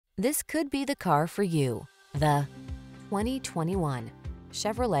This could be the car for you. The 2021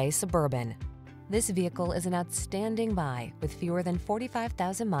 Chevrolet Suburban. This vehicle is an outstanding buy with fewer than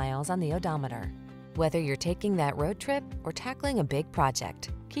 45,000 miles on the odometer. Whether you're taking that road trip or tackling a big project,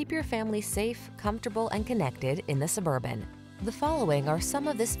 keep your family safe, comfortable, and connected in the Suburban. The following are some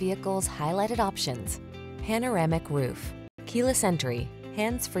of this vehicle's highlighted options: panoramic roof, keyless entry,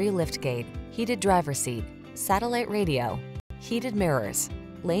 hands-free liftgate, heated driver's seat, satellite radio, heated mirrors,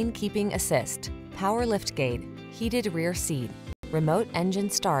 lane keeping assist, power liftgate, heated rear seat, remote engine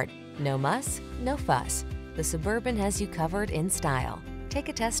start. No muss, no fuss. The Suburban has you covered in style. Take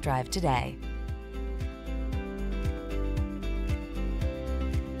a test drive today.